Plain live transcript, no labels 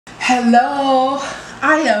Hello,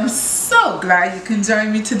 I am so glad you can join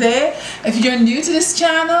me today. If you're new to this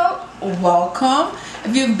channel, welcome.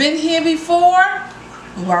 If you've been here before,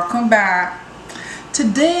 welcome back.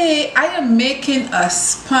 Today I am making a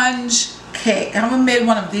sponge cake. I haven't made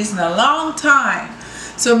one of these in a long time.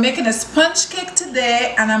 So I'm making a sponge cake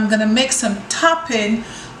today, and I'm gonna make some topping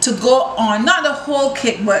to go on, not the whole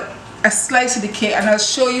cake, but a slice of the cake, and I'll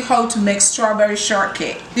show you how to make strawberry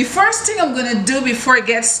shortcake. The first thing I'm gonna do before I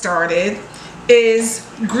get started is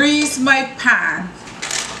grease my pan.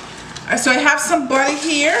 So I have some butter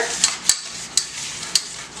here,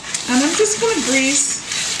 and I'm just gonna grease.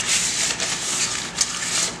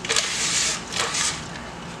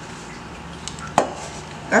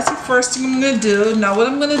 That's the first thing I'm gonna do. Now what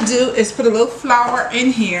I'm gonna do is put a little flour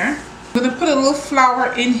in here. I'm gonna put a little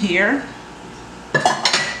flour in here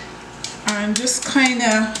and just kind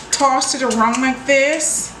of toss it around like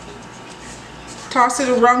this. Toss it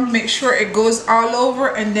around, make sure it goes all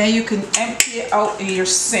over, and then you can empty it out in your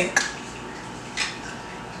sink.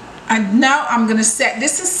 And now I'm gonna set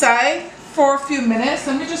this aside for a few minutes.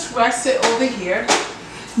 Let me just rest it over here.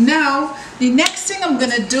 Now the next thing I'm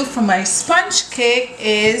gonna do for my sponge cake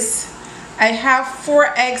is I have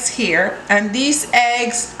 4 eggs here, and these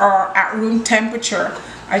eggs are at room temperature.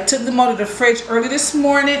 I took them out of the fridge early this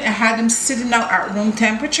morning and had them sitting out at room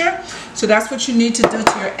temperature. So that's what you need to do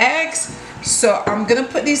to your eggs. So I'm gonna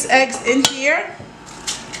put these eggs in here.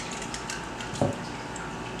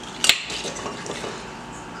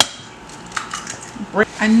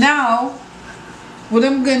 And now what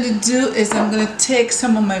I'm going to do is I'm going to take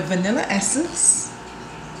some of my vanilla essence.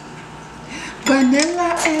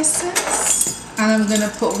 Vanilla essence. And I'm going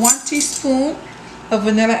to put 1 teaspoon of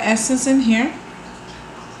vanilla essence in here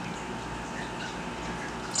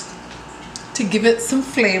to give it some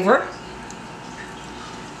flavor.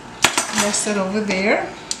 Rest it over there.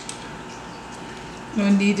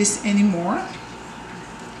 Don't need this anymore.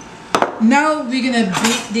 Now we're gonna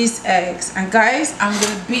beat these eggs, and guys, I'm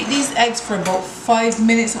gonna beat these eggs for about 5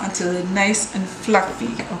 minutes until they're nice and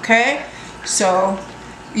fluffy. Okay, so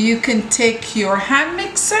you can take your hand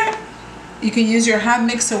mixer. You can use your hand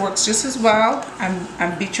mixer, works just as well,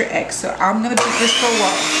 and beat your eggs. So I'm gonna beat this for a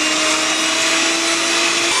while.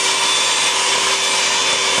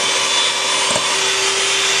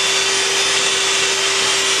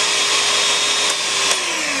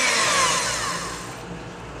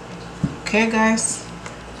 Okay guys,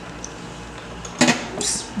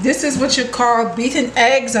 this is what you call beating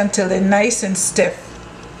eggs until they're nice and stiff.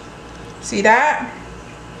 See that?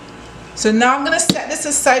 So now I'm going to set this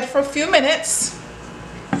aside for a few minutes.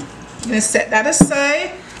 I'm going to set that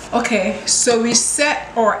aside. Okay, so we set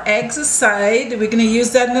our eggs aside. We're going to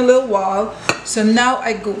use that in a little while. So now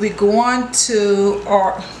we go on to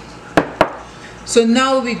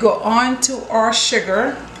our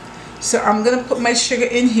sugar. So I'm gonna put my sugar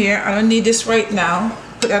in here. I don't need this right now.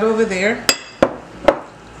 Put that over there.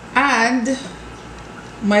 And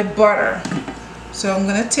my butter. So I'm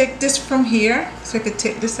gonna take this from here. So I could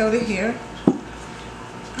take this out of here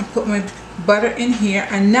and put my butter in here.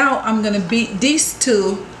 And now I'm gonna beat these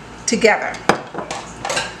two together.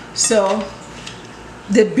 So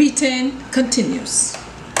the beating continues.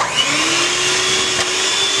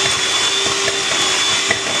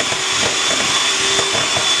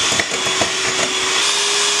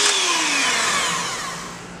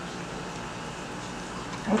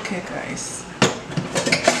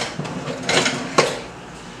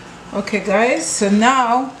 Okay guys, so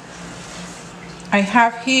now I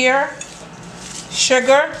have here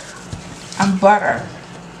sugar and butter.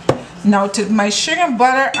 Now to my sugar and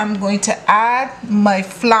butter, I'm going to add my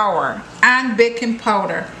flour and baking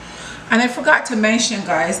powder. And I forgot to mention,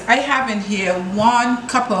 guys, I have in here 1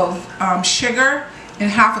 cup of sugar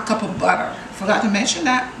and ½ a cup of butter. Forgot to mention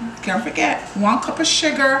that. Can't forget. 1 cup of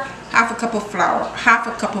sugar, ½ a cup of flour, ½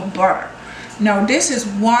 a cup of butter. Now this is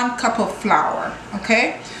 1 cup of flour.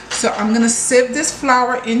 Okay, so I'm gonna sieve this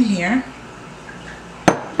flour in here.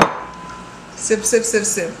 Sieve, sieve, sieve,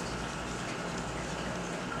 sieve.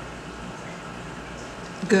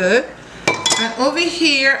 Good. And over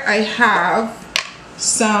here I have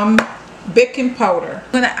some baking powder.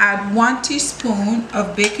 I'm gonna add 1 teaspoon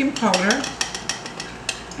of baking powder,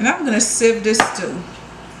 and I'm gonna sieve this too.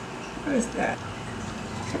 What is that?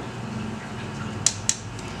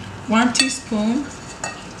 1 teaspoon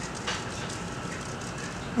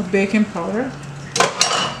of baking powder.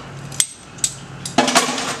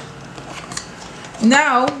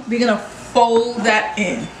 Now we're gonna fold that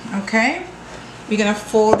in. Okay, we're gonna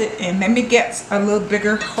fold it in. Let me get a little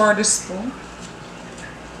bigger, harder spoon.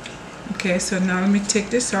 Okay, so now let me take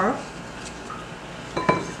this off.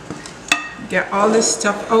 Get all this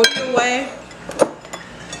stuff out of the way.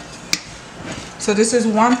 So this is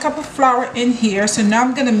 1 cup of flour in here. So now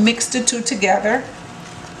I'm gonna mix the two together.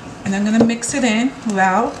 And I'm gonna mix it in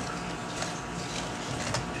well.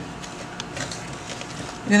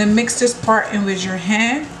 You're gonna mix this part in with your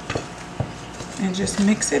hand and just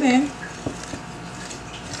mix it in.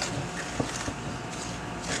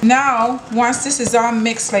 Now, once this is all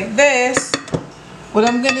mixed like this, what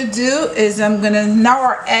I'm gonna do is now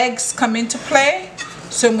our eggs come into play.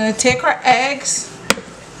 So I'm gonna take our eggs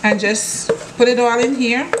and just put it all in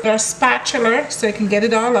here with our spatula so I can get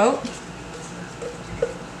it all out.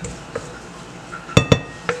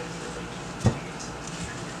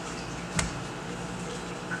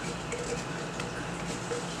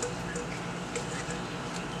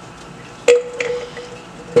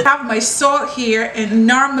 I have my salt here, and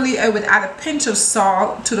normally I would add a pinch of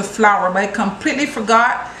salt to the flour, but I completely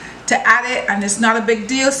forgot to add it, and it's not a big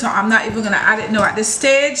deal, so I'm not even gonna add it now at this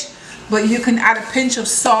stage. But you can add a pinch of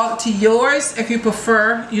salt to yours if you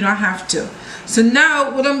prefer. You don't have to. So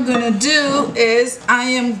now what I'm gonna do is I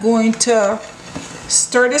am going to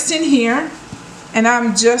stir this in here, and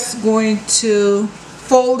I'm just going to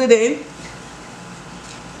fold it in,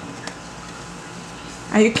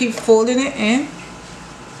 and you keep folding it in.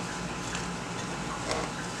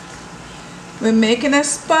 We're making a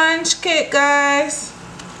sponge cake, guys.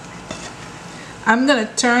 I'm gonna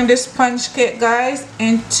turn this sponge cake, guys,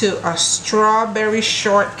 into a strawberry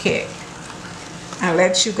shortcake and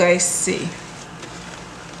let you guys see.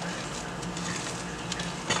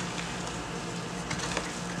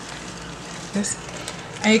 This,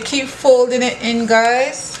 and you keep folding it in,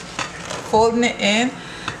 guys, folding it in.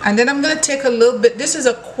 And then I'm gonna take a little bit. This is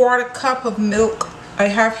a 1/4 cup of milk I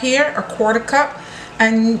have here, a 1/4 cup.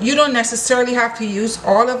 And you don't necessarily have to use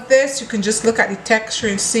all of this. You can just look at the texture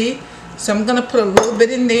and see. So I'm gonna put a little bit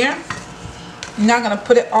in there. You're not gonna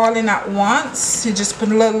put it all in at once. You just put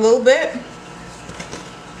a little bit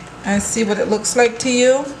and see what it looks like to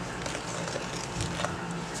you.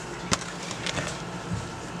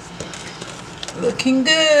 Looking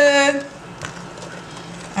good.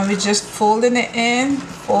 And we're just folding it in,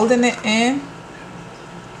 folding it in.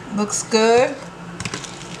 Looks good.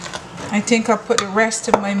 I think I'll put the rest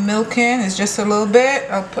of my milk in. It's just a little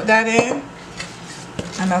bit. I'll put that in.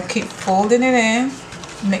 And I'll keep folding it in.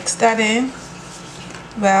 Mix that in.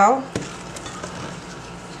 Well.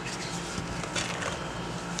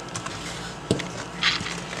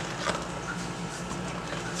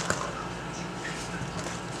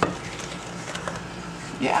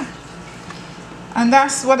 Yeah. And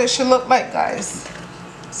that's what it should look like, guys.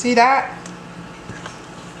 See that?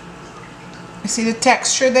 You see the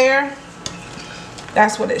texture there?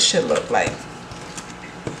 That's what it should look like.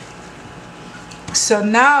 So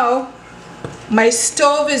now my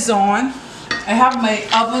stove is on. I have my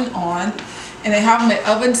oven on, and I have my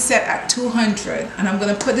oven set at 200, and I'm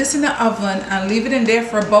going to put this in the oven and leave it in there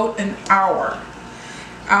for about an hour.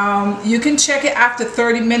 You can check it after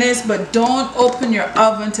 30 minutes, but don't open your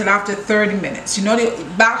oven till after 30 minutes. You know,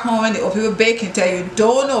 back home when they open your baking, tell you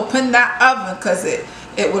don't open that oven because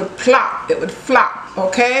it would plop, it would flop.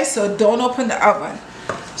 Okay, so don't open the oven.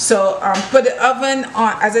 So put the oven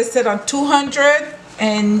on, as I said, on 200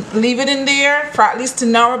 and leave it in there for at least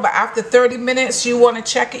an hour. But after 30 minutes you want to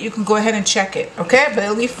check it, you can go ahead and check it. Okay, but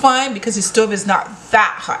it'll be fine because the stove is not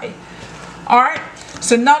that high. Alright,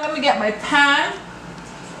 so now let me get my pan.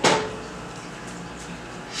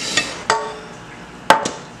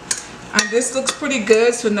 And this looks pretty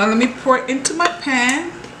good, so now let me pour it into my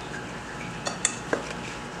pan.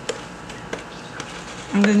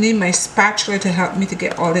 I'm going to need my spatula to help me to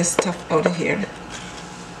get all this stuff out of here.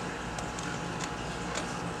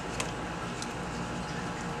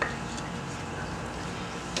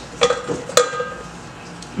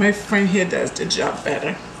 My friend here does the job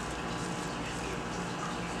better.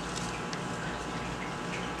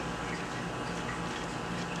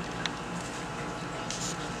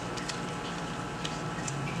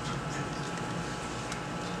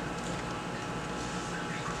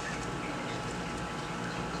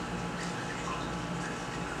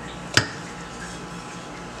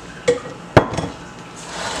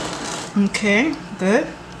 Okay, good.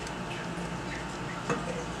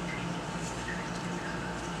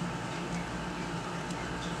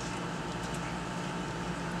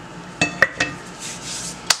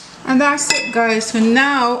 And that's it, guys. So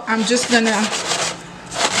now I'm just gonna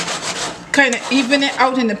kind of even it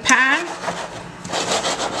out in the pan.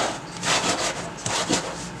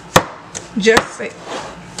 Just like,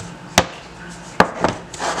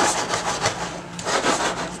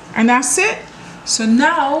 and that's it. So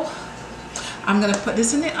now I'm gonna put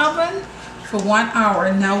this in the oven for 1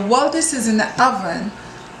 hour. Now while this is in the oven,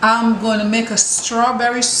 I'm going to make a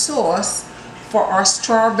strawberry sauce for our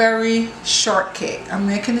strawberry shortcake. I'm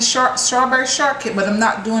making the strawberry shortcake, but I'm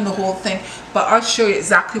not doing the whole thing. But I'll show you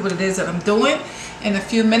exactly what it is that I'm doing in a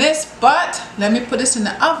few minutes. But let me put this in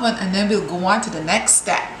the oven and then we'll go on to the next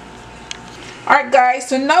step. Alright guys,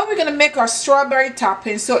 so now we're going to make our strawberry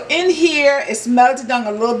topping. So in here, it's melted down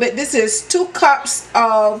a little bit. This is 2 cups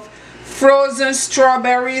of frozen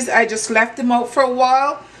strawberries. I just left them out for a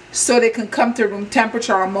while so they can come to room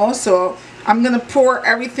temperature almost. So I'm going to pour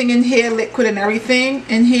everything in here, liquid and everything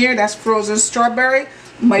in here. That's frozen strawberry.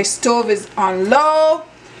 My stove is on low.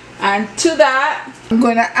 And to that, I'm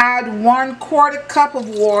going to add 1/4 cup of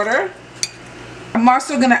water. I'm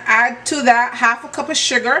also going to add to that 1/2 cup of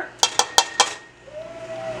sugar.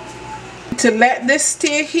 To let this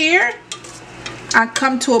stay here and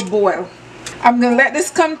come to a boil. I'm going to let this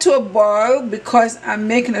come to a boil because I'm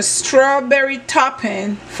making a strawberry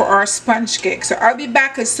topping for our sponge cake. So I'll be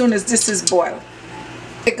back as soon as this is boiled.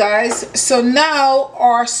 Okay guys, so now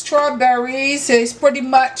our strawberries is pretty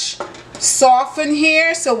much soft in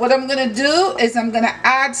here. So what I'm going to do is I'm going to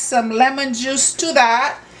add some lemon juice to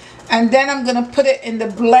that. And then I'm going to put it in the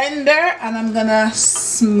blender and I'm going to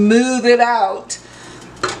smooth it out.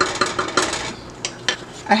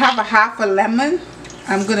 I have a 1/2 lemon.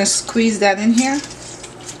 I'm going to squeeze that in here.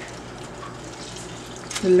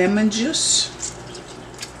 The lemon juice.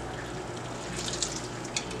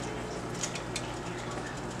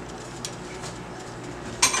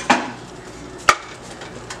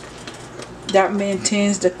 That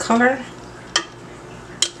maintains the color.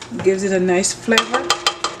 Gives it a nice flavor.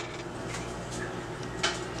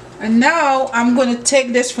 And now I'm going to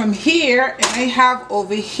take this from here and I have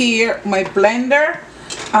over here my blender.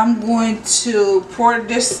 I'm going to pour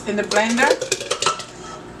this in the blender.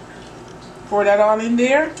 Pour that all in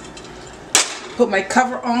there. Put my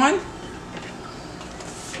cover on.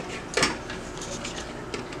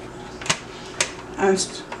 And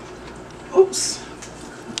oops.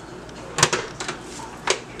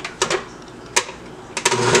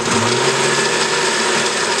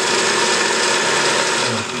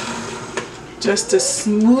 Just to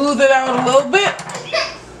smooth it out a little bit.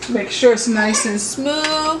 Make sure it's nice and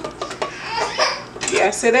smooth.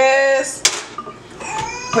 Yes, it is.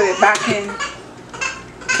 Put it back in.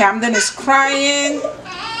 Camden is crying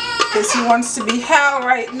because he wants to be held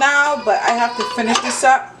right now, but I have to finish this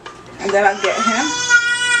up and then I'll get him.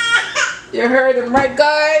 You heard him right,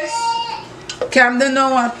 guys? Camden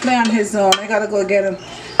don't want to play on his own. I gotta go get him.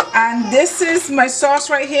 And this is my sauce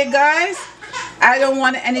right here, guys. I don't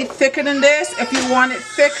want it any thicker than this. If you want it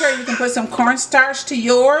thicker, you can put some cornstarch to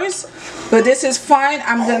yours. But this is fine.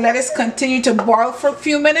 I'm going to let it continue to boil for a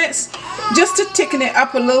few minutes. Just to thicken it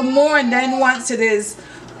up a little more. And then once it is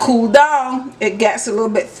cooled down, it gets a little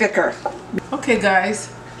bit thicker. Okay, guys.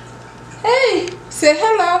 Hey, say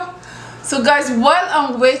hello. So, guys, while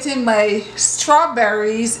I'm waiting, my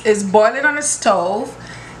strawberries is boiling on the stove.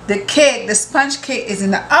 The cake, the sponge cake, is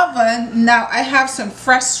in the oven. Now I have some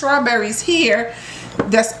fresh strawberries here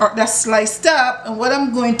that's sliced up, and what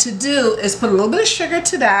I'm going to do is put a little bit of sugar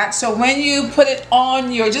to that. So when you put it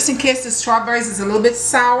on your, just in case the strawberries is a little bit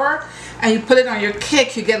sour, and you put it on your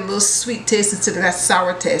cake, you get a little sweet taste instead of that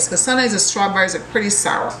sour taste, because sometimes the strawberries are pretty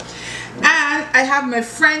sour. And I have my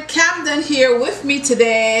friend Camden here with me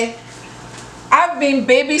today. I've been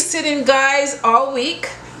babysitting, guys, all week.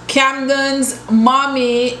 Camden's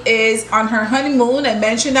mommy is on her honeymoon. I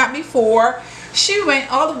mentioned that before. She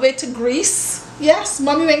went all the way to Greece. Yes,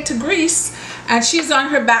 mommy went to Greece, and she's on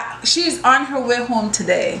her way home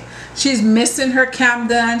today. She's missing her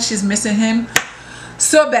Camden. She's missing him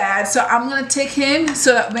so bad. So I'm gonna take him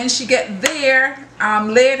so that when she get there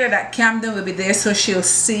later, that Camden will be there so she'll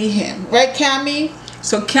see him. Right, Cammy?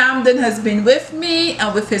 So Camden has been with me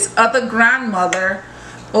and with his other grandmother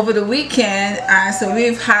over the weekend, and so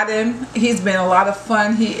we've had him. He's been a lot of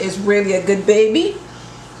fun. He is really a good baby.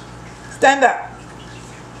 Stand up.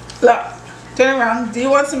 Look, turn around. Do you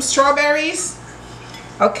want some strawberries?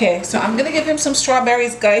 Okay, so I'm gonna give him some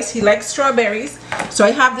strawberries, guys. He likes strawberries. So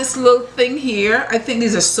I have this little thing here. I think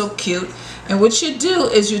these are so cute. And what you do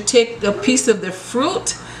is you take a piece of the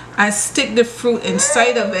fruit and stick the fruit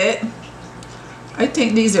inside of it. I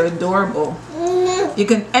think these are adorable. You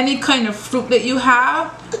can, any kind of fruit that you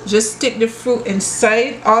have, just stick the fruit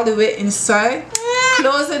inside, all the way inside,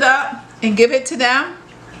 close it up and give it to them,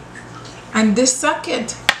 and they suck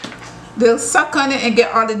it. They'll suck on it and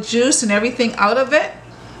get all the juice and everything out of it.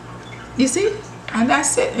 You see? And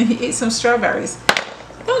that's it. And he ate some strawberries.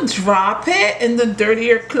 Don't drop it in the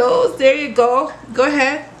dirtier clothes. There you go. Go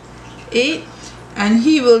ahead. Eat. and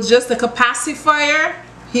he will just, like a pacifier,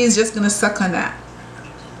 he's just gonna suck on that.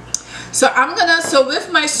 So so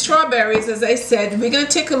with my strawberries, as I said, we're gonna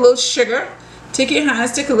take a little sugar. Take your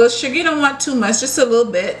hands, take a little sugar. You don't want too much, just a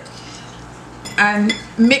little bit, and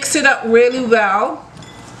mix it up really well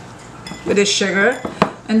with the sugar.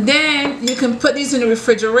 And then you can put these in the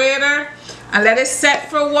refrigerator and let it set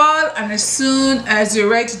for a while, and as soon as you're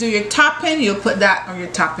ready to do your topping, you'll put that on your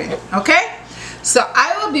topping. Okay, so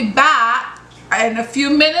I will be back in a few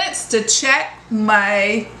minutes to check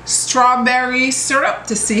my strawberry syrup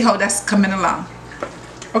to see how that's coming along.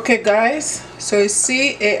 Okay guys, so you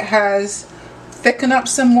see it has thickened up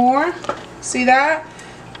some more. See that?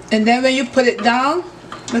 And then when you put it down,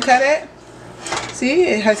 look at it, see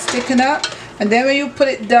it has thickened up. And then when you put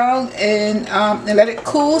it down and let it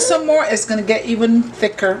cool some more, it's gonna get even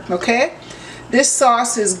thicker. Okay, this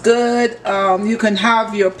sauce is good. You can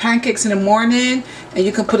have your pancakes in the morning, and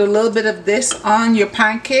you can put a little bit of this on your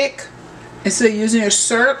pancake. Instead of using your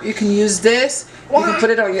syrup, you can use this. You can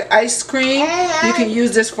put it on your ice cream. You can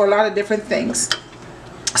use this for a lot of different things.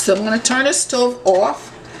 So I'm gonna turn the stove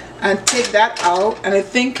off and take that out, and I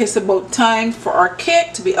think it's about time for our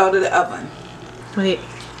cake to be out of the oven. Wait.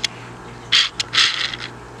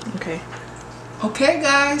 Okay. Okay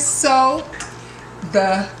guys, so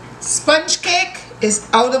the sponge cake is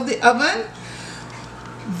out of the oven.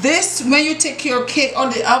 This, when you take your cake out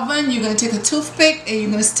of the oven, you're going to take a toothpick and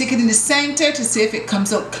you're going to stick it in the center to see if it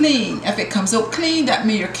comes out clean. If it comes out clean, that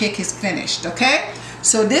means your cake is finished. Okay,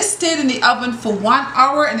 so this stayed in the oven for 1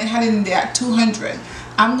 hour, and I had it in there at 200.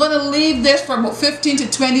 I'm going to leave this for about 15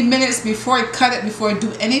 to 20 minutes before I cut it, before I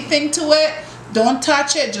do anything to it. Don't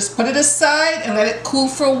touch it, just put it aside and let it cool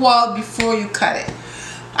for a while before you cut it.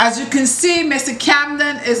 As you can see, Mr.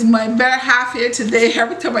 Camden is my better half here today.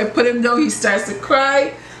 Every time I put him down, he starts to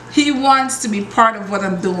cry. He wants to be part of what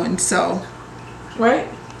I'm doing, so. Right?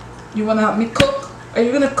 You want to help me cook? Are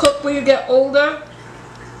you going to cook when you get older?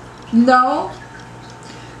 No?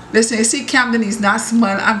 Listen, you see Camden, he's not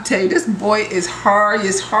smiling. I'm telling you, this boy is hard.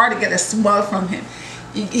 It's hard to get a smile from him.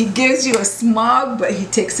 He gives you a smile, but he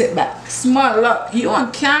takes it back. Smile, look. You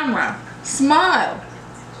on camera. Smile.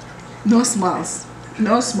 No smiles.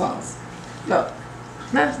 No smiles. Look.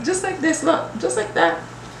 Now, just like this. Look. Just like that.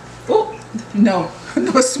 Oh, no.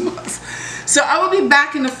 No smiles. So I will be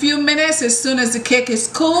back in a few minutes as soon as the cake is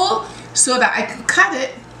cool, so that I can cut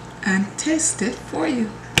it and taste it for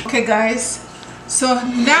you. Okay, guys. So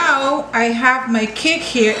now I have my cake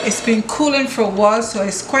here. It's been cooling for a while, so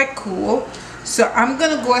it's quite cool. So I'm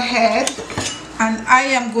gonna go ahead and I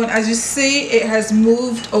am going, as you see, it has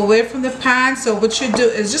moved away from the pan. So what you do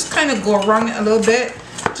is just kind of go around it a little bit,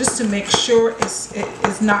 just to make sure it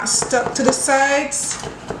is not stuck to the sides.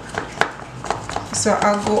 So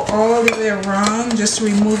I'll go all the way around, just to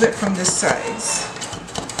remove it from the sides.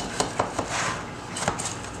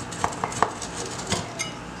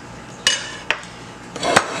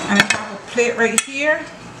 And I have a plate right here.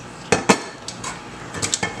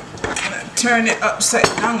 Turn it upside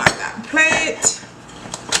down on that plate.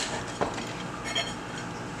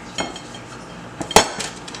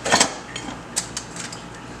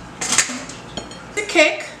 The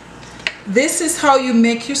cake. This is how you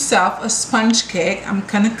make yourself a sponge cake. I'm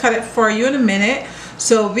gonna cut it for you in a minute.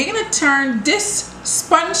 So we're gonna turn this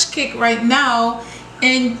sponge cake right now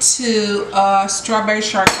into a strawberry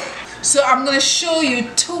shortcake. So I'm going to show you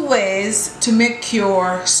 2 ways to make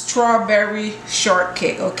your strawberry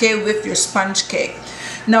shortcake, okay, with your sponge cake.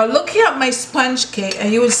 Now looking at my sponge cake,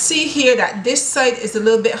 and you will see here that this side is a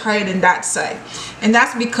little bit higher than that side. And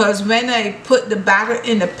that's because when I put the batter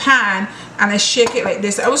in the pan and I shake it like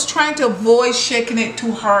this, I was trying to avoid shaking it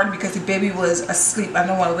too hard because the baby was asleep. I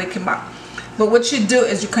don't want to wake him up. But what you do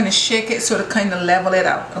is you kind of shake it so to kind of level it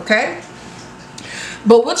out, okay?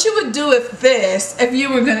 But what you would do with this, if you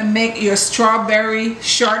were going to make your strawberry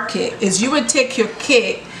shortcake, is you would take your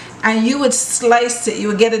cake and you would slice it. You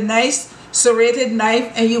would get a nice serrated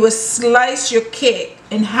knife and you would slice your cake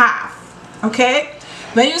in half. Okay?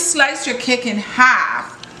 When you slice your cake in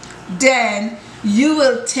half, then you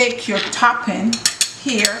will take your topping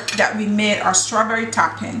here that we made, our strawberry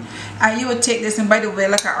topping, and you would take this, and by the way,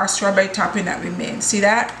 look at our strawberry topping that we made. See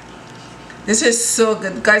that? This is so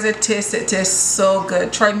good, guys. It tastes so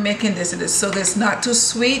good. Try making this. It is so good. It's not too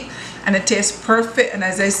sweet and it tastes perfect. And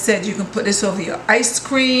as I said, you can put this over your ice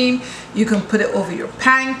cream, you can put it over your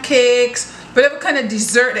pancakes, whatever kind of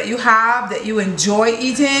dessert that you have that you enjoy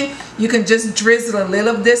eating, you can just drizzle a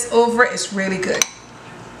little of this over it. It's really good.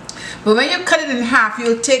 But when you cut it in half,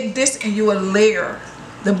 you'll take this and you will layer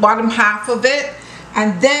the bottom half of it,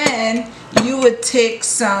 And then you would take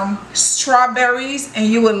some strawberries and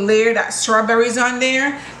you would layer that strawberries on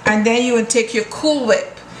there, and then you would take your Cool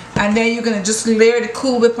Whip, and then you're gonna just layer the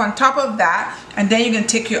Cool Whip on top of that, and then you're gonna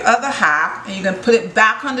take your other half and you're gonna put it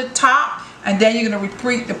back on the top, and then you're gonna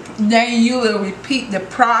repeat the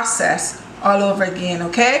process all over again.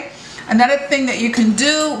 Okay, another thing that you can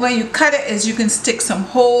do when you cut it is you can stick some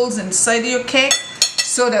holes inside of your cake,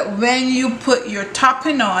 so that when you put your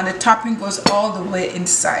topping on, the topping goes all the way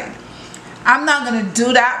inside. I'm not gonna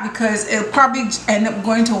do that because it'll probably end up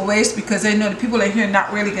going to waste, because I know the people in here are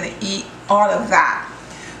not really gonna eat all of that.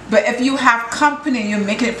 But if you have company, you're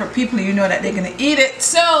making it for people, you know that they're gonna eat it,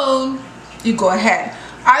 so you go ahead.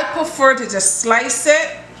 I prefer to just slice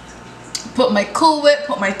it, put my Cool Whip,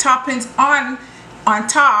 put my toppings on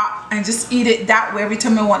top, and just eat it that way. Every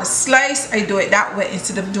time I want to slice, I do it that way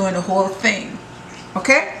instead of doing the whole thing.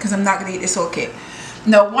 Okay, because I'm not gonna eat this whole cake.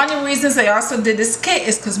 Now, one of the reasons I also did this cake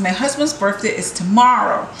is because my husband's birthday is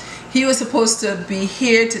tomorrow. He was supposed to be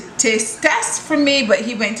here to taste test for me, but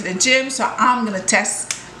he went to the gym, so I'm gonna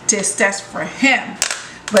taste test for him.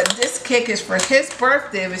 But this cake is for his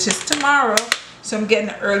birthday, which is tomorrow, so I'm getting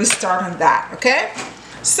an early start on that. Okay,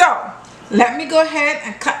 so let me go ahead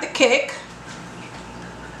and cut the cake.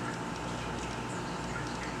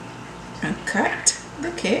 And cut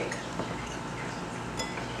the cake.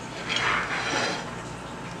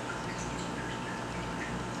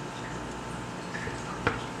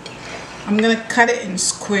 I'm gonna cut it in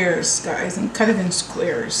squares, guys, and cut it in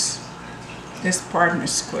squares. This part in a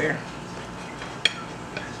square.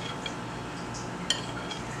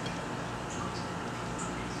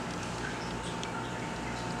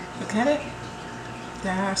 Look at it.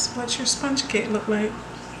 That's what your sponge cake look like.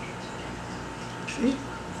 See?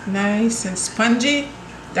 Nice and spongy.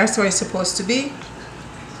 That's what it's supposed to be.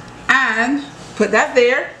 And put that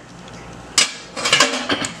there.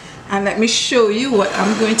 And let me show you what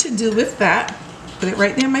I'm going to do with that. Put it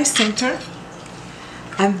right there in my center.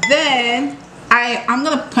 And then I'm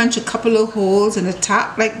going to punch a couple of holes in the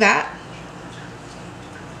top like that.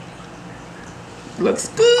 Looks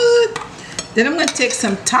good. Then I'm going to take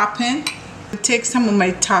some topping. Take some of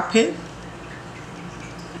my topping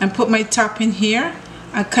and put my topping here.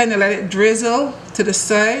 And kind of let it drizzle to the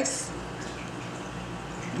sides.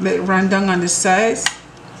 Let it run down on the sides.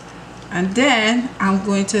 And then I'm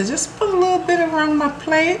going to just put a little bit around my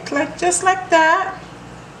plate, like just like that.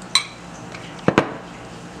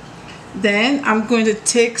 Then I'm going to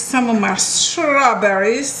take some of my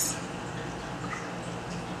strawberries.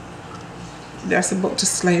 That's about to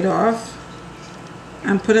slide off.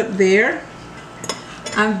 And put it there.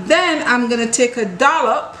 And then I'm going to take a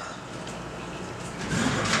dollop .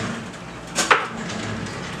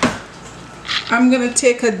 I'm going to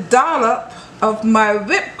take a dollop of my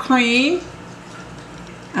whipped cream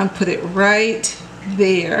and put it right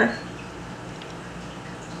there.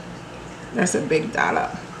 That's a big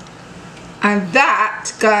dollop. And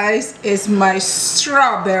that, guys, is my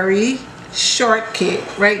strawberry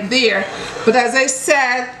shortcake right there. But as I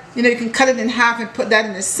said, you know, you can cut it in half and put that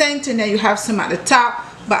in the center, and then you have some at the top,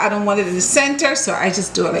 but I don't want it in the center, so I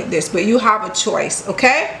just do it like this. But you have a choice.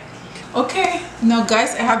 Okay, now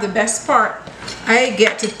guys, I have the best part. I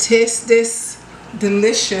get to taste this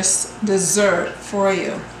delicious dessert for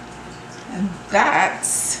you, and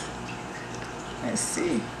that's, let's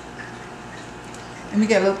see, let me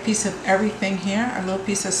get a little piece of everything here. A little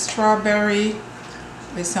piece of strawberry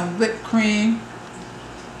with some whipped cream.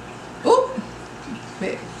 Ooh,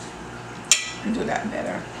 wait, let me do that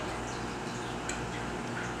better.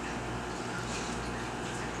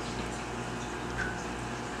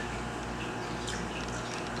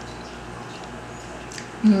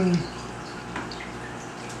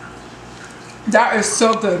 That is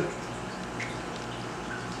so good.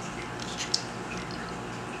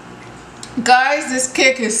 Guys, this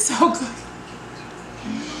cake is so good.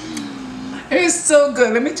 It is so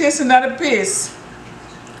good. Let me taste another piece.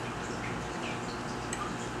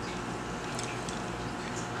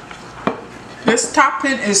 This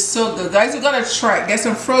topping is so good. Guys, you gotta try it. Get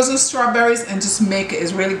some frozen strawberries and just make it.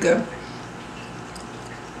 It's really good.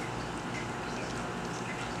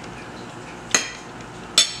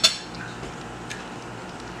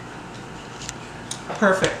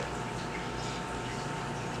 Perfect.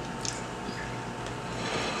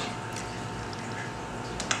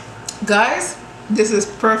 Guys, this is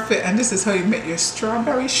perfect, and this is how you make your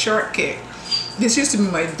strawberry shortcake. This used to be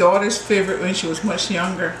my daughter's favorite when she was much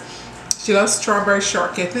younger. She loves strawberry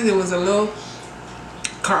shortcake. I think there was a little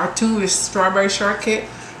cartoon with strawberry shortcake.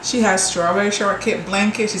 She has strawberry shortcake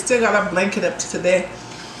blanket. She still got a blanket up to today.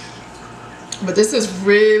 But this is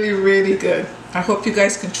really, really good. I hope you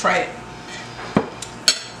guys can try it.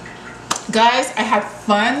 Guys, I had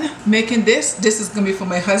fun making this. This is gonna be for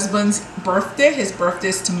my husband's birthday. His birthday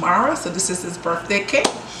is tomorrow, so this is his birthday cake.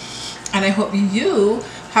 And I hope you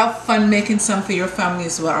have fun making some for your family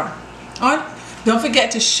as well. Don't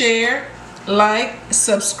forget to share, like,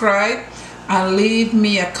 subscribe, and leave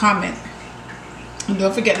me a comment. And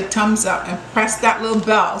don't forget the thumbs up and press that little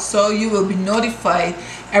bell so you will be notified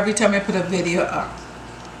every time I put a video up.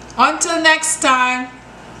 Until next time,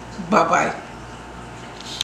 bye-bye.